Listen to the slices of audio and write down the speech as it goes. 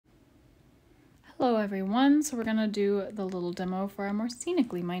Hello everyone, so we're going to do the little demo for our more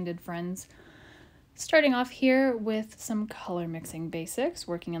scenically minded friends. Starting off here with some color mixing basics,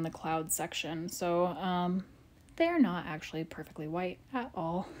 working in the cloud section. So they are not actually perfectly white at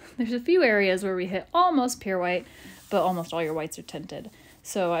all. There's a few areas where we hit almost pure white, but almost all your whites are tinted.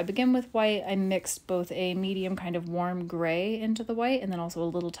 So I begin with white. I mixed both a medium kind of warm gray into the white and then also a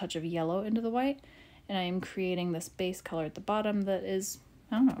little touch of yellow into the white. And I am creating this base color at the bottom that is,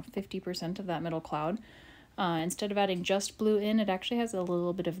 I don't know, 50% of that middle cloud. Instead of adding just blue in, it actually has a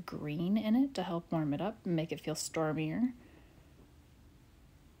little bit of green in it to help warm it up and make it feel stormier.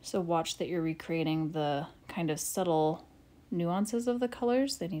 So watch that you're recreating the kind of subtle nuances of the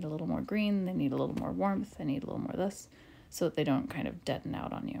colors. They need a little more green, they need a little more warmth, they need a little more this, so that they don't kind of deaden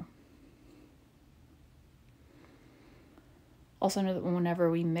out on you. Also know that whenever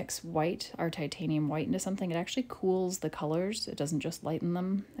we mix white, our titanium white, into something, it actually cools the colors. It doesn't just lighten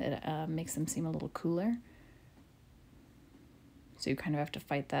them, it makes them seem a little cooler. So you kind of have to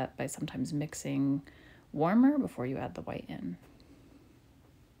fight that by sometimes mixing warmer before you add the white in.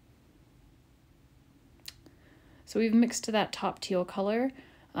 So we've mixed to that top teal color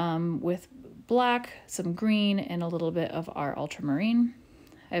with black, some green, and a little bit of our ultramarine.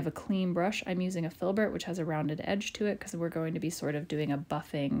 I have a clean brush. I'm using a filbert, which has a rounded edge to it because we're going to be sort of doing a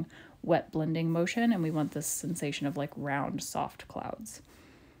buffing, wet blending motion, and we want this sensation of like round, soft clouds.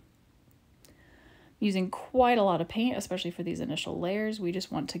 Using quite a lot of paint, especially for these initial layers. We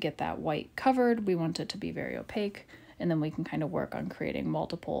just want to get that white covered. We want it to be very opaque, and then we can kind of work on creating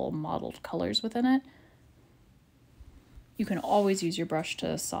multiple mottled colors within it. You can always use your brush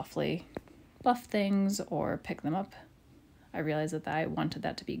to softly buff things or pick them up. I realized that I wanted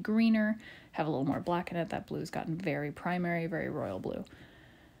that to be greener, have a little more black in it. That blue's gotten very primary, very royal blue.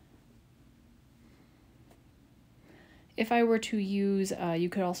 If I were to use, you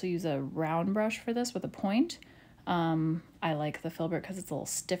could also use a round brush for this with a point. I like the filbert because it's a little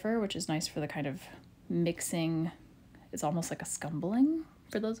stiffer, which is nice for the kind of mixing. It's almost like a scumbling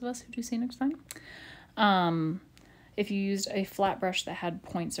for those of us who do scenic design. If you used a flat brush that had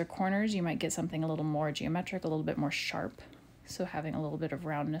points or corners, you might get something a little more geometric, a little bit more sharp. So having a little bit of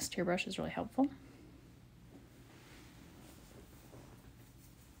roundness to your brush is really helpful.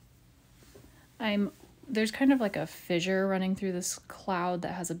 There's kind of like a fissure running through this cloud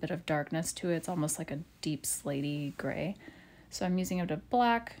that has a bit of darkness to it. It's almost like a deep slatey gray. So I'm using a bit of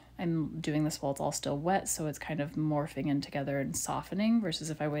black. I'm doing this while it's all still wet, so it's kind of morphing in together and softening, versus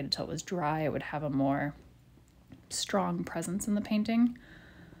if I waited till it was dry, it would have a more strong presence in the painting.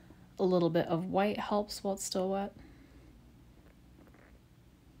 A little bit of white helps while it's still wet.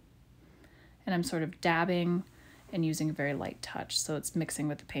 And I'm sort of dabbing and using a very light touch, so it's mixing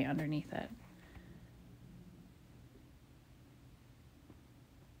with the paint underneath it.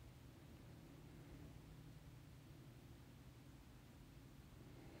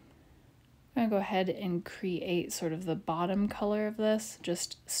 I'm gonna go ahead and create sort of the bottom color of this.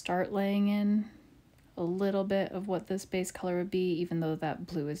 Just start laying in a little bit of what this base color would be, even though that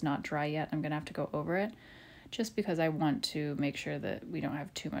blue is not dry yet. I'm gonna have to go over it just because I want to make sure that we don't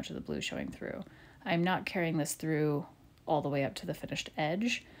have too much of the blue showing through. I'm not carrying this through all the way up to the finished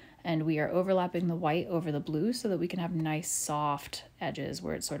edge, and we are overlapping the white over the blue so that we can have nice soft edges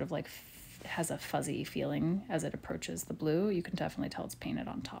where it sort of like has a fuzzy feeling as it approaches the blue. You can definitely tell it's painted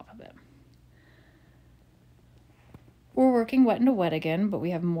on top of it. We're working wet into wet again, but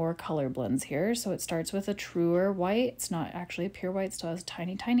we have more color blends here. So it starts with a truer white. It's not actually a pure white, it still has a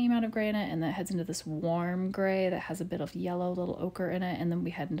tiny, tiny amount of gray in it, and then it heads into this warm gray that has a bit of yellow, little ochre in it, and then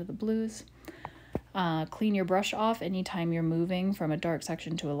we head into the blues. Clean your brush off anytime you're moving from a dark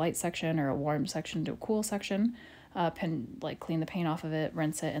section to a light section or a warm section to a cool section. Clean the paint off of it,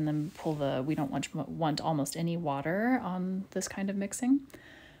 rinse it, and then pull the, we don't want almost any water on this kind of mixing.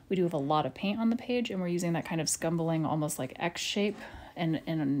 We do have a lot of paint on the page, and we're using that kind of scumbling, almost like X shape,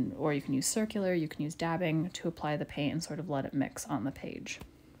 or you can use circular, you can use dabbing to apply the paint and sort of let it mix on the page.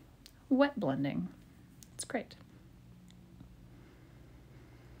 Wet blending, it's great.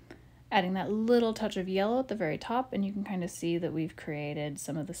 Adding that little touch of yellow at the very top, and you can kind of see that we've created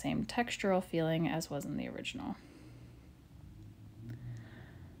some of the same textural feeling as was in the original.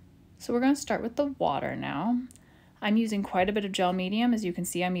 So we're going to start with the water now. I'm using quite a bit of gel medium. As you can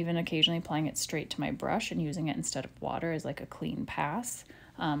see, I'm even occasionally applying it straight to my brush and using it instead of water as like a clean pass.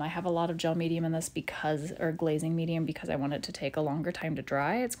 I have a lot of gel medium in this or glazing medium, because I want it to take a longer time to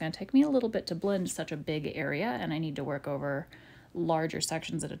dry. It's going to take me a little bit to blend such a big area, and I need to work over larger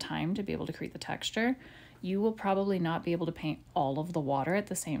sections at a time to be able to create the texture. You will probably not be able to paint all of the water at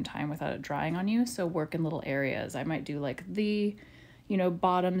the same time without it drying on you, so work in little areas. I might do like the you know,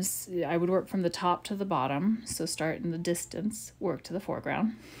 bottoms, I would work from the top to the bottom. So start in the distance, work to the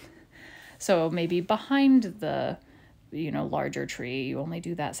foreground. So maybe behind the, you know, larger tree, you only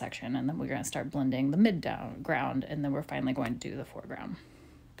do that section, and then we're going to start blending the ground, and then we're finally going to do the foreground.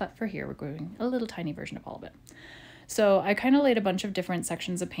 But for here, we're doing a little tiny version of all of it. So I kind of laid a bunch of different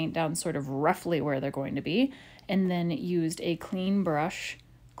sections of paint down sort of roughly where they're going to be, and then used a clean brush,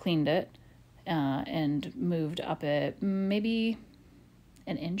 cleaned it, and moved up it maybe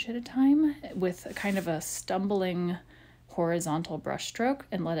an inch at a time with a kind of a stumbling horizontal brush stroke,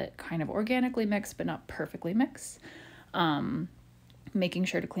 and let it kind of organically mix but not perfectly mix. Making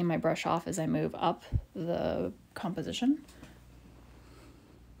sure to clean my brush off as I move up the composition.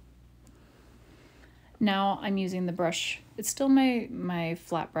 Now I'm using the brush, it's still my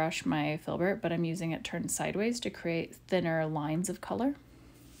flat brush, my filbert, but I'm using it turned sideways to create thinner lines of color.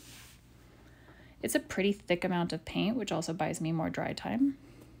 It's a pretty thick amount of paint, which also buys me more dry time.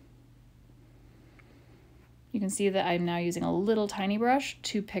 You can see that I'm now using a little tiny brush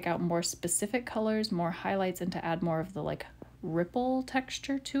to pick out more specific colors, more highlights, and to add more of the like ripple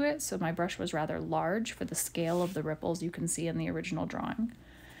texture to it. So my brush was rather large for the scale of the ripples you can see in the original drawing.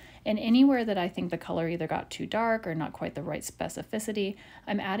 And anywhere that I think the color either got too dark or not quite the right specificity,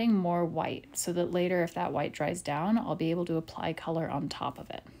 I'm adding more white so that later if that white dries down, I'll be able to apply color on top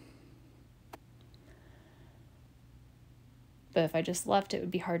of it. But if I just left, it would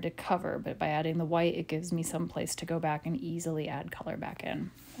be hard to cover, but by adding the white, it gives me some place to go back and easily add color back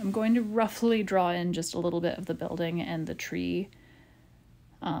in. I'm going to roughly draw in just a little bit of the building and the tree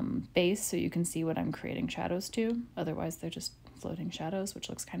base so you can see what I'm creating shadows to. Otherwise, they're just floating shadows, which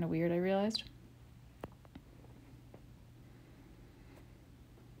looks kind of weird, I realized.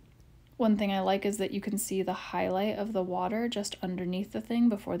 One thing I like is that you can see the highlight of the water just underneath the thing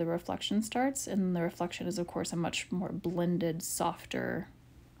before the reflection starts, and the reflection is of course a much more blended, softer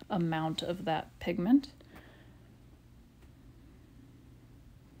amount of that pigment.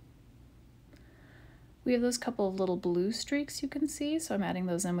 We have those couple of little blue streaks you can see, so I'm adding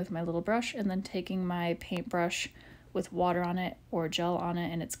those in with my little brush and then taking my paintbrush with water on it or gel on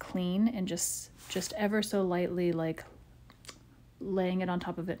it and it's clean, and just ever so lightly like laying it on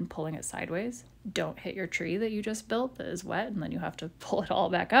top of it and pulling it sideways. Don't hit your tree that you just built that is wet and then you have to pull it all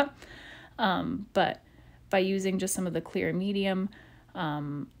back up. But by using just some of the clear medium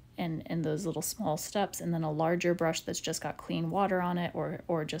and those little small steps and then a larger brush that's just got clean water on it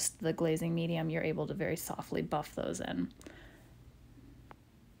or just the glazing medium, you're able to very softly buff those in.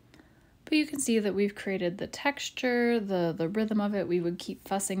 But you can see that we've created the texture, the rhythm of it. We would keep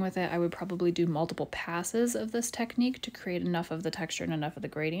fussing with it. I would probably do multiple passes of this technique to create enough of the texture and enough of the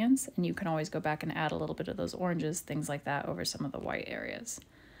gradients. And you can always go back and add a little bit of those oranges, things like that, over some of the white areas.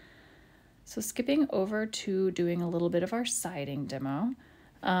 So skipping over to doing a little bit of our siding demo,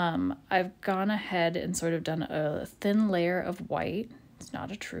 I've gone ahead and sort of done a thin layer of white. It's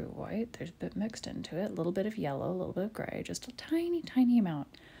not a true white. There's a bit mixed into it, a little bit of yellow, a little bit of gray, just a tiny, tiny amount.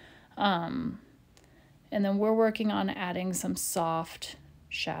 And then we're working on adding some soft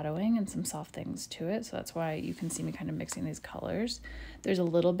shadowing and some soft things to it. So that's why you can see me kind of mixing these colors. There's a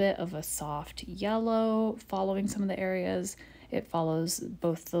little bit of a soft yellow following some of the areas. It follows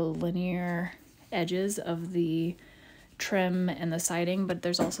both the linear edges of the trim and the siding, but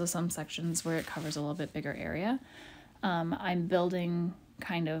there's also some sections where it covers a little bit bigger area. I'm building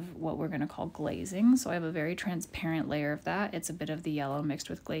kind of what we're going to call glazing. So I have a very transparent layer of that. It's a bit of the yellow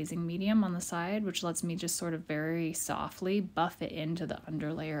mixed with glazing medium on the side, which lets me just sort of very softly buff it into the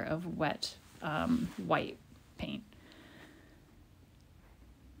underlayer of wet white paint.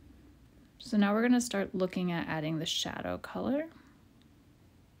 So now we're going to start looking at adding the shadow color.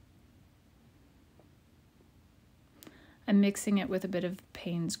 I'm mixing it with a bit of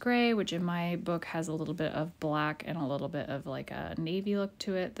Payne's Gray, which in my book has a little bit of black and a little bit of like a navy look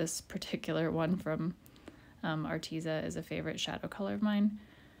to it. This particular one from Arteza is a favorite shadow color of mine.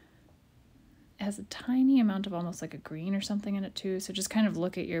 It has a tiny amount of almost like a green or something in it too, so just kind of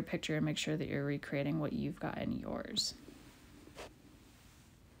look at your picture and make sure that you're recreating what you've got in yours.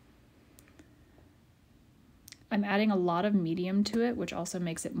 I'm adding a lot of medium to it, which also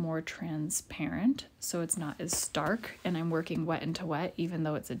makes it more transparent, so it's not as stark, and I'm working wet into wet, even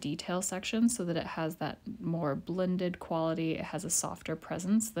though it's a detail section, so that it has that more blended quality. It has a softer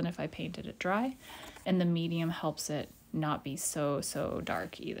presence than if I painted it dry, and the medium helps it not be so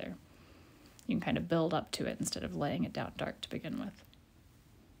dark either. You can kind of build up to it instead of laying it down dark to begin with.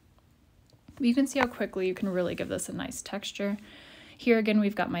 But you can see how quickly you can really give this a nice texture. Here again,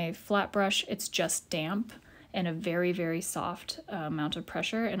 we've got my flat brush. It's just damp and a very, very soft amount of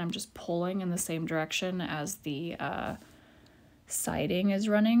pressure, and I'm just pulling in the same direction as the siding is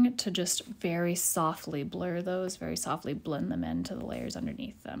running to just very softly blur those, very softly blend them into the layers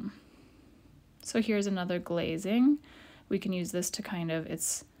underneath them. So here's another glazing. We can use this to kind of,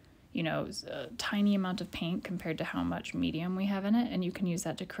 it's, you know, a tiny amount of paint compared to how much medium we have in it, and you can use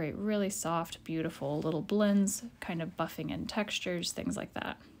that to create really soft, beautiful little blends, kind of buffing in textures, things like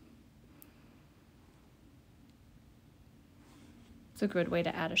that. It's a good way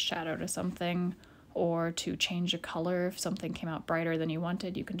to add a shadow to something, or to change a color. If something came out brighter than you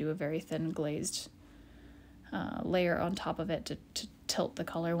wanted, you can do a very thin glazed layer on top of it to tilt the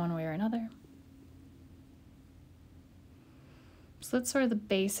color one way or another. So that's sort of the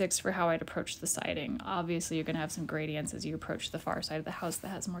basics for how I'd approach the siding. Obviously, you're going to have some gradients as you approach the far side of the house that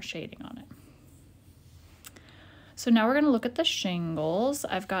has more shading on it. So now we're going to look at the shingles.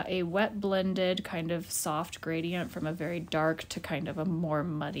 I've got a wet blended kind of soft gradient from a very dark to kind of a more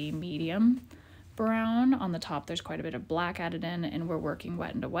muddy medium brown. On the top there's quite a bit of black added in, and we're working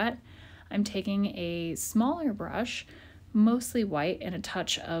wet into wet. I'm taking a smaller brush, mostly white, and a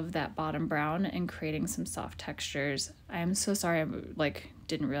touch of that bottom brown, and creating some soft textures. I am so sorry, I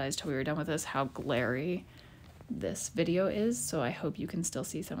didn't realize till we were done with this how glary this video is, so I hope you can still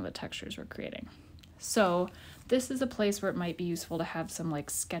see some of the textures we're creating. So this is a place where it might be useful to have some like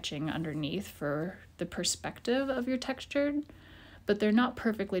sketching underneath for the perspective of your texture, but they're not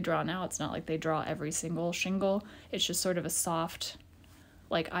perfectly drawn out. It's not like they draw every single shingle. It's just sort of a soft,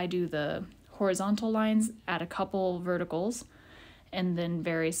 like I do the horizontal lines, add a couple verticals, and then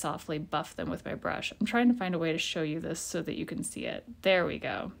very softly buff them with my brush. I'm trying to find a way to show you this so that you can see it. There we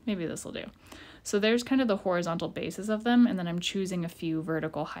go. Maybe this will do. So there's kind of the horizontal bases of them, and then I'm choosing a few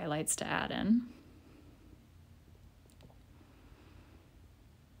vertical highlights to add in.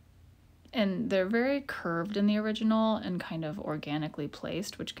 And they're very curved in the original and kind of organically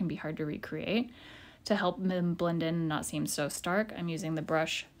placed, which can be hard to recreate. To help them blend in and not seem so stark, I'm using the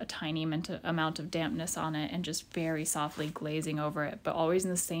brush, a tiny amount of dampness on it, and just very softly glazing over it, but always in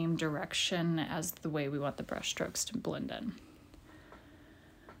the same direction as the way we want the brush strokes to blend in.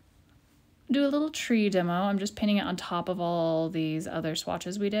 Do a little tree demo. I'm just painting it on top of all these other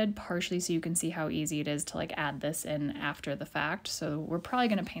swatches we did, partially so you can see how easy it is to like add this in after the fact. So we're probably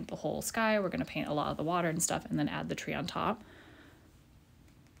going to paint the whole sky, we're going to paint a lot of the water and stuff, and then add the tree on top.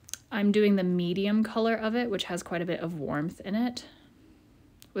 I'm doing the medium color of it, which has quite a bit of warmth in it,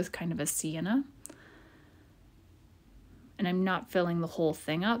 with kind of a sienna. And I'm not filling the whole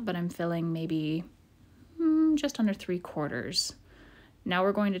thing up, but I'm filling maybe just under 3/4. Now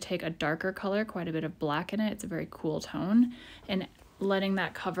we're going to take a darker color, quite a bit of black in it. It's a very cool tone, and letting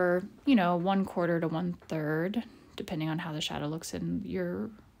that cover, you know, 1/4 to 1/3, depending on how the shadow looks in your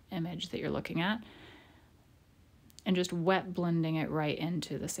image that you're looking at. And just wet blending it right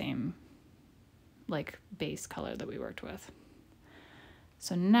into the same like base color that we worked with.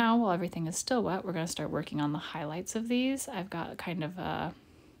 So now, while everything is still wet, we're going to start working on the highlights of these. I've got kind of a,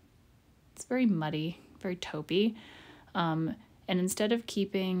 it's very muddy, very taupey. And instead of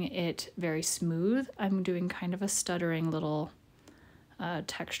keeping it very smooth, I'm doing kind of a stuttering little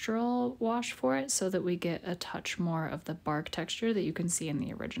textural wash for it so that we get a touch more of the bark texture that you can see in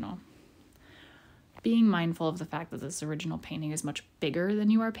the original. Being mindful of the fact that this original painting is much bigger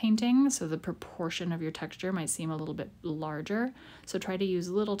than you are painting, so the proportion of your texture might seem a little bit larger. So try to use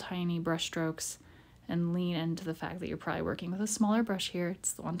little tiny brush strokes and lean into the fact that you're probably working with a smaller brush here.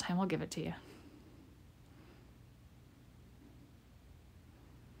 It's the one time I'll give it to you.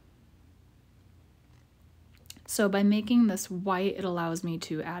 So by making this white, it allows me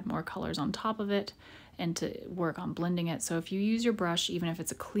to add more colors on top of it and to work on blending it. So if you use your brush, even if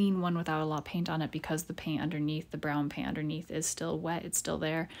it's a clean one without a lot of paint on it, because the paint underneath, the brown paint underneath is still wet, it's still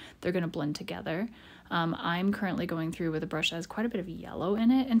there, they're gonna blend together. I'm currently going through with a brush that has quite a bit of yellow in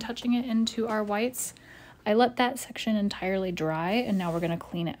it and touching it into our whites. I let that section entirely dry, and now we're gonna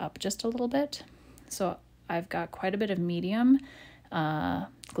clean it up just a little bit. So I've got quite a bit of medium,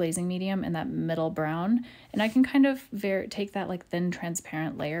 glazing medium and that middle brown, and I can kind of take that like thin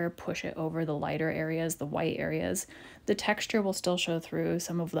transparent layer, push it over the lighter areas, the white areas. The texture will still show through,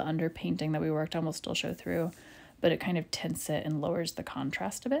 some of the underpainting that we worked on will still show through, but it kind of tints it and lowers the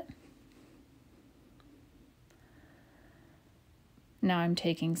contrast a bit. Now I'm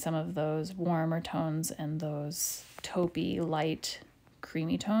taking some of those warmer tones and those taupey, light,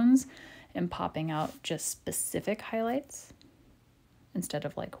 creamy tones and popping out just specific highlights instead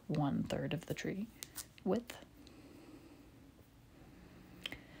of like 1/3 of the tree width.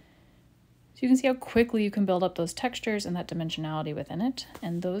 So you can see how quickly you can build up those textures and that dimensionality within it.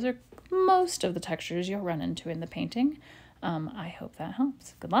 And those are most of the textures you'll run into in the painting. I hope that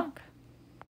helps. Good luck.